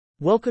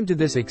Welcome to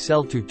this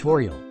Excel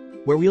tutorial,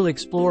 where we'll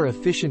explore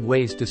efficient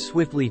ways to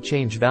swiftly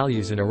change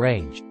values in a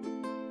range.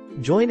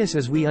 Join us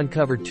as we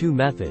uncover two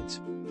methods,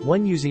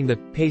 one using the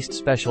Paste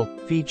Special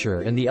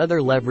feature and the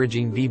other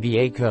leveraging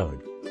VBA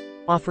Code,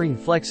 offering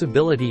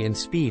flexibility and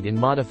speed in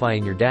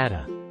modifying your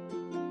data.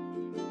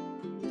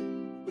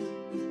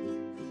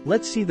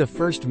 Let's see the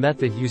first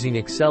method using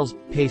Excel's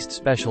Paste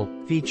Special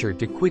feature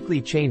to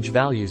quickly change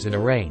values in a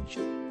range.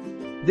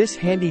 This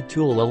handy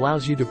tool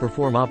allows you to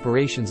perform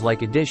operations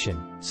like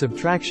addition,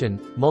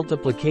 subtraction,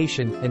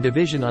 multiplication, and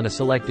division on a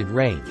selected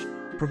range,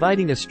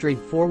 providing a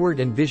straightforward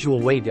and visual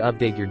way to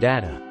update your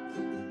data.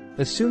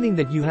 Assuming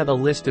that you have a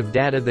list of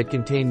data that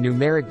contain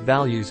numeric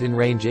values in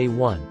range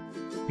A1,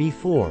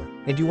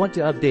 B4, and you want to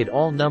update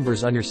all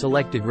numbers on your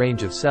selected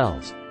range of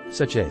cells,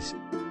 such as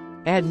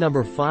add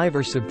number 5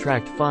 or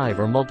subtract 5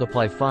 or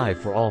multiply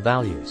 5 for all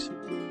values.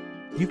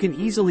 You can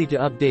easily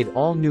update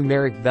all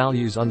numeric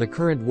values on the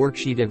current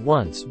worksheet at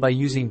once by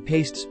using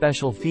Paste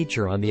Special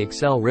feature on the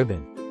Excel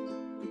ribbon.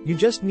 You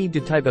just need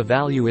to type a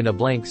value in a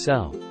blank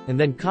cell, and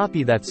then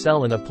copy that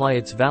cell and apply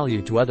its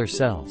value to other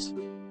cells.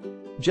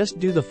 Just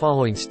do the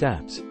following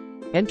steps.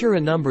 Enter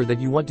a number that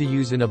you want to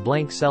use in a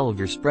blank cell of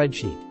your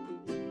spreadsheet,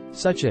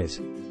 such as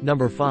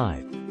number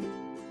 5.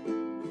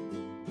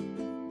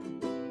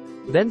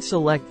 Then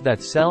select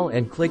that cell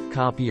and click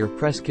Copy or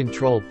press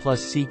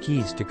Ctrl+C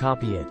keys to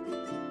copy it.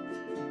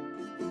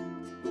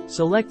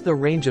 Select the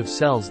range of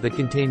cells that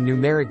contain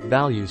numeric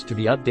values to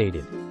be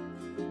updated.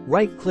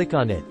 Right-click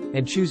on it,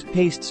 and choose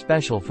Paste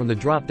Special from the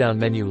drop-down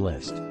menu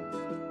list.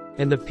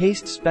 And the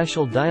Paste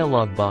Special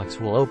dialog box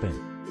will open.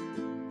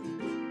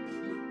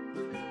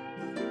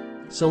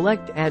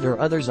 Select Add or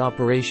Others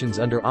Operations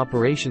under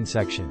Operation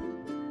section.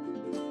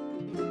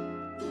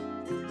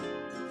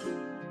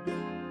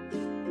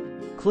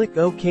 Click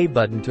OK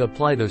button to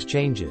apply those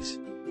changes.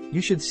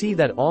 You should see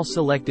that all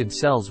selected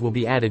cells will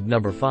be added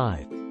number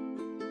 5.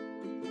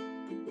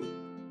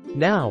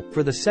 Now,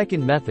 for the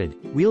second method,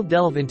 we'll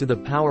delve into the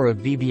power of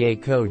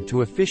VBA Code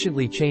to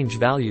efficiently change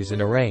values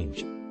in a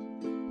range.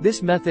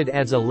 This method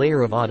adds a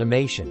layer of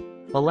automation,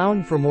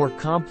 allowing for more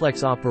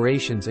complex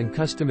operations and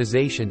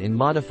customization in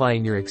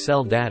modifying your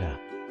Excel data.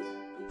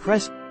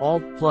 Press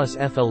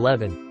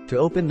Alt+F11 to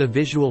open the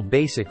Visual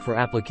Basic for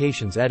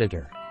Applications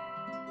editor.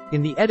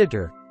 In the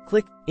editor,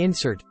 click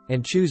Insert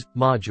and choose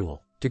Module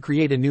to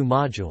create a new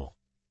module.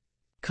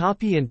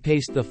 Copy and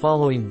paste the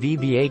following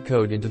VBA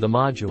code into the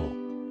module.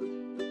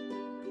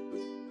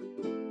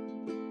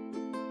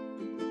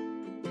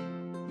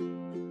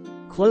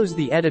 Close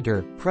the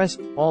editor, press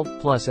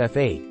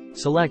Alt+F8,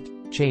 select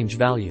Change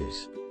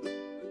Values,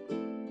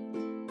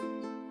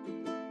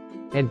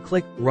 and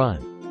click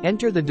Run.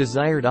 Enter the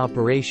desired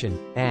operation,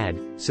 add,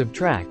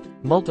 subtract,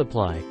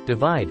 multiply,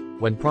 divide,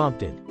 when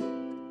prompted.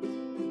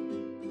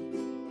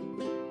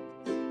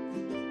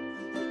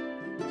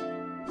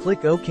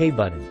 Click OK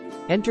button.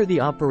 Enter the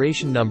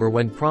operation number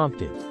when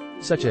prompted,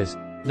 such as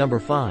number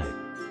 5.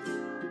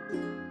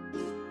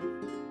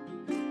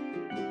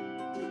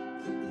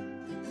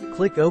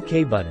 Click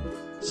OK button.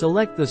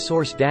 Select the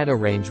source data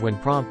range when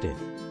prompted.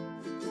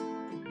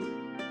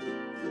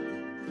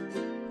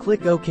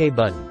 Click OK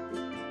button.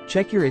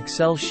 Check your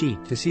Excel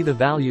sheet to see the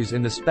values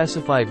in the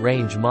specified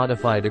range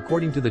modified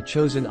according to the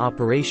chosen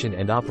operation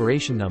and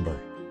operation number.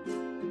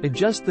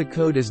 Adjust the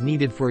code as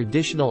needed for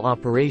additional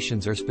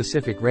operations or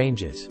specific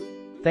ranges.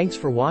 Thanks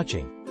for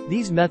watching.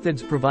 These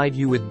methods provide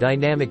you with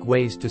dynamic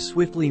ways to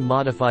swiftly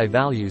modify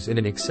values in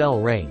an Excel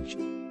range.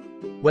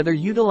 Whether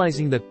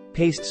utilizing the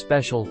Paste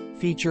Special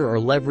feature or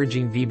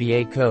leveraging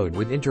VBA Code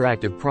with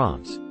interactive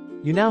prompts,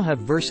 you now have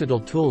versatile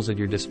tools at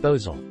your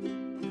disposal.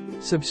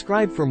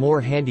 Subscribe for more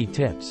handy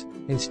tips,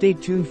 and stay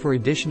tuned for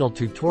additional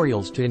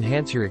tutorials to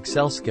enhance your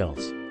Excel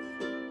skills.